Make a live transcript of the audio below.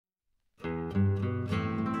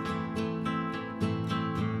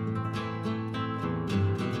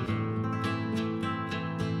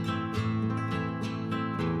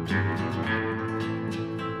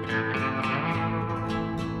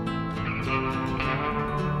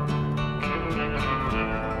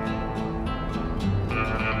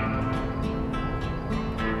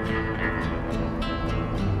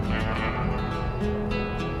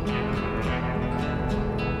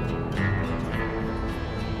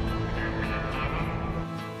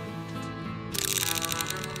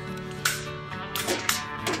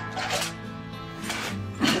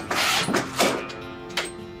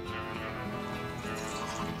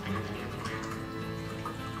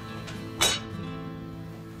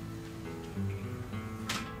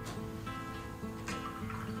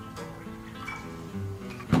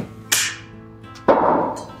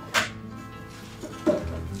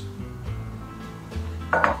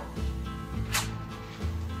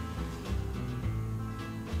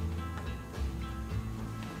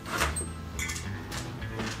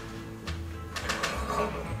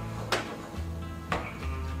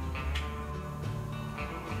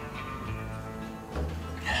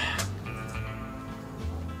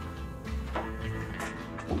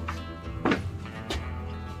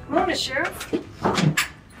Morning, Sheriff.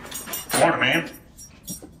 Morning, ma'am.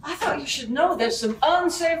 I thought you should know there's some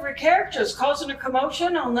unsavory characters causing a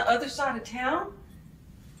commotion on the other side of town.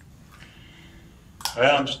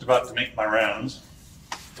 Well, I'm just about to make my rounds.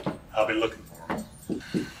 I'll be looking for them.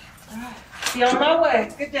 Be on my way.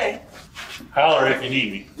 Good day. Holler if you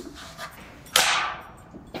need me.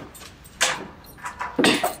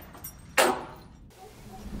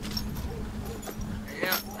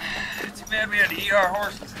 Yeah, too bad we had to eat our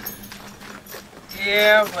horses.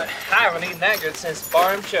 Yeah, but I haven't eaten that good since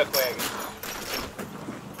Bar M Chuckwagon.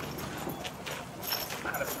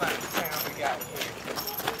 Not a fine town we got here.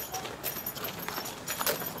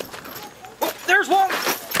 Oh, there's one!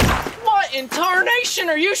 What in tarnation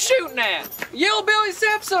are you shooting at? Yellow belly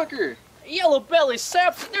sapsucker! Yellow belly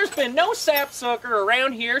sapsucker? There's been no sapsucker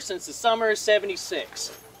around here since the summer of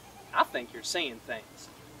 '76. I think you're seeing things.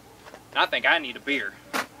 I think I need a beer.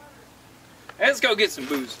 Let's go get some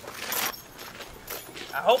booze.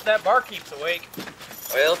 I hope that barkeep's awake.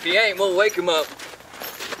 Well, if he ain't, we'll wake him up.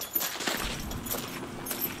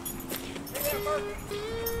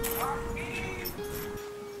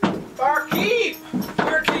 Barkeep!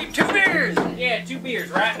 Barkeep, 2 beers! Yeah, 2 beers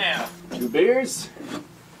right now. 2 beers?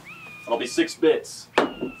 That'll be 6 bits.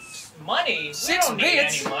 Money? 6 We don't need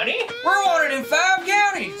bits? any money. We're wanted in 5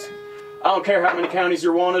 counties. I don't care how many counties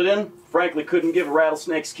you're wanted in. Frankly, couldn't give a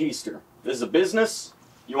rattlesnake's keister. This is a business.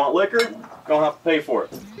 You want liquor? Gonna have to pay for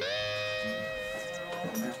it.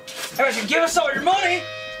 How about you give us all your money,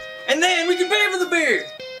 and then we can pay for the beer?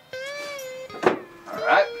 All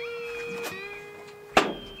right.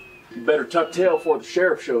 You better tuck tail before the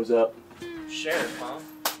sheriff shows up. Sheriff, huh?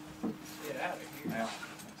 Get out of here.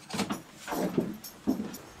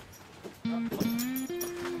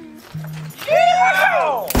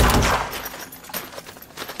 Yeah!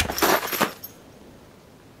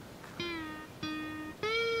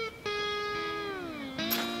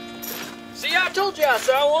 See, I told you I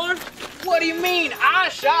saw one. What do you mean I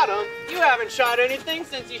shot him? You haven't shot anything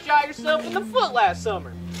since you shot yourself in the foot last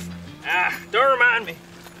summer. Ah, don't remind me.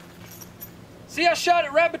 See, I shot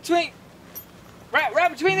it right between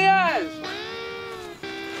the eyes.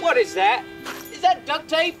 What is that? Is that duct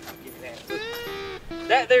tape?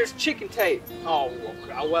 That there's chicken tape. Oh,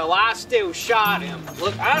 well, I still shot him.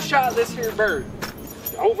 Look, I shot this here bird.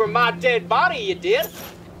 Over my dead body, you did.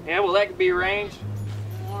 Yeah, well, that could be arranged.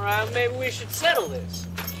 All right, maybe we should settle this.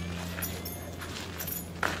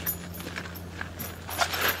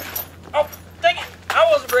 Oh, dang it. I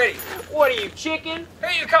wasn't ready. What are you, chicken? Who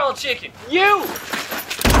are you calling chicken? You!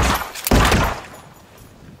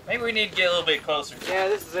 Maybe we need to get a little bit closer. Yeah,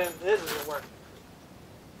 this isn't working.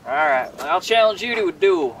 All right, well, I'll challenge you to a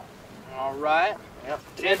duel. All right. Yep.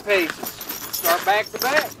 10 paces. Start back to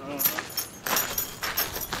back.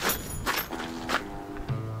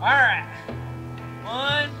 All right.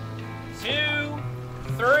 1, 2,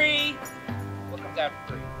 3. What comes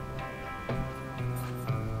after 3?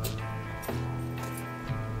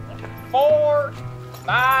 4,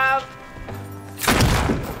 5.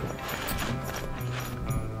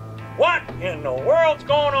 What in the world's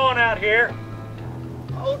going on out here?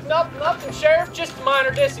 Oh, nothing, Sheriff. Just a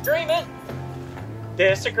minor disagreement.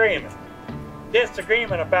 Disagreement.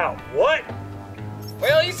 Disagreement about what?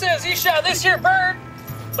 Well, he says he shot this here bird,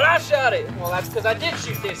 but I shot it. Well, that's because I did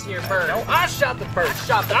shoot this here bird. No, I shot the bird. I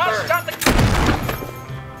shot the bird.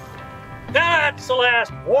 That's the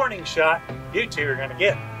last warning shot you two are gonna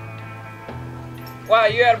get. Why,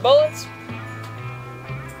 you out of bullets?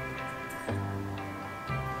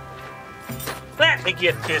 Let me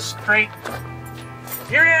get this straight.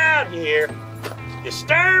 You're out here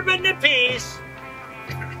disturbing the peace,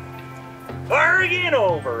 arguing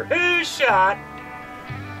over who shot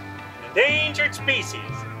an endangered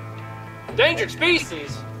species. Endangered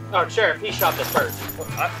species? Oh, Sheriff, he shot the bird.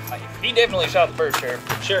 He definitely shot the bird, Sheriff.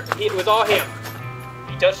 Sheriff, it was all him.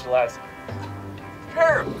 He touched the last.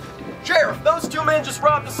 Sheriff, those 2 men just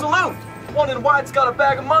robbed a saloon. One in white's got a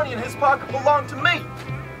bag of money in his pocket belonged to me.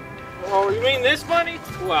 Oh, you mean this money?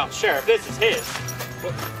 Well, Sheriff, this is his.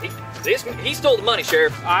 Well, he stole the money,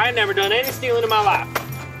 Sheriff. I ain't never done any stealing in my life.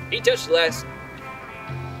 He touched the last.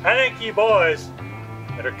 I think you boys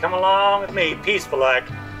better come along with me peaceful like.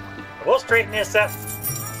 We'll straighten this up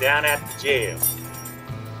down at the jail.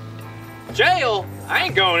 Jail? I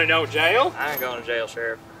ain't going to no jail. I ain't going to jail,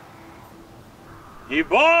 Sheriff. You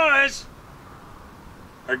boys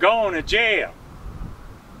are going to jail.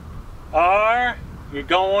 Or you're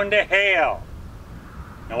going to hell.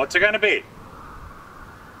 Now what's it gonna be?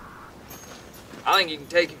 I think you can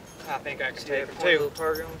take it. I think I can take it too.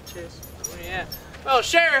 Target on the chest. Oh, yeah. Well,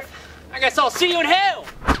 Sheriff, I guess I'll see you in hell.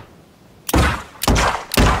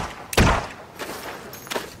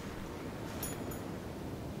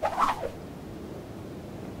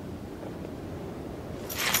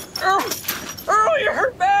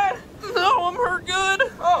 hurt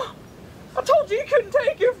good. Oh, I told you couldn't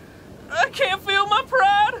take him. I can't feel my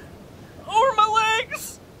pride or my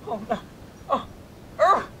legs. Oh no.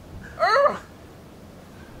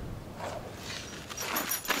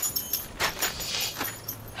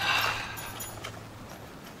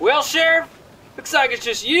 Well, Sheriff, looks like it's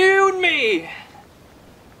just you and me.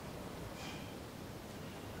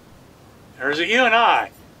 Or is it you and I?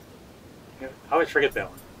 I always forget that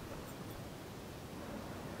one.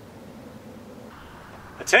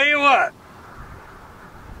 I tell you what,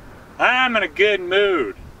 I'm in a good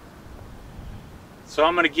mood. So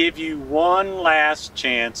I'm going to give you one last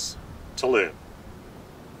chance to live.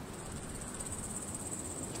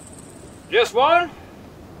 Just one?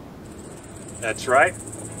 That's right.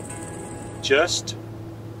 Just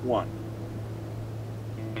one.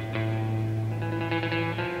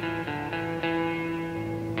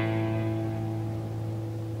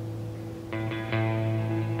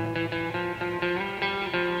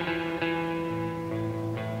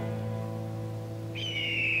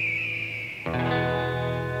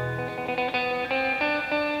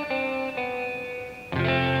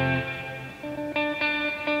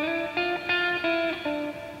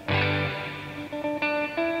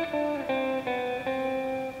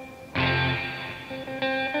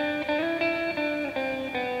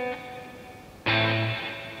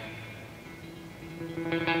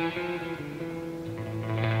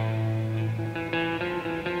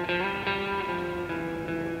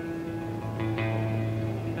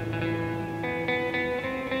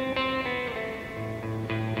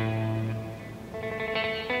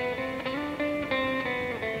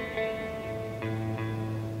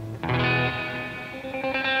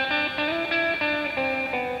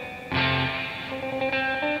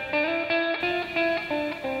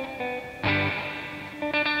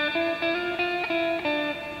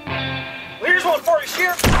 Here's one for you,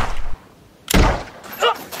 Sheriff.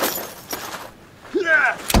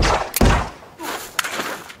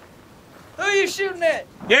 Who are you shooting at?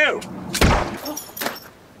 You!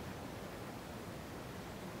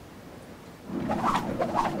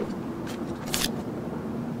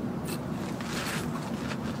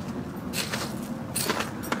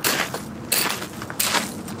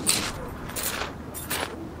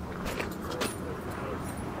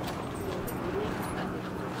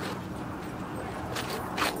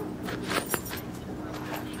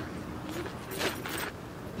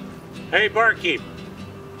 Hey, barkeep,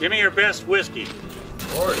 give me your best whiskey.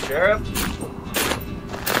 Sure, Sheriff.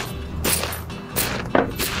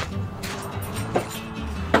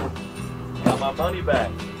 Got my money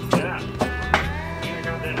back. Yeah. I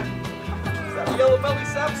got that. Is that a yellow belly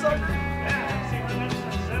sapsucker?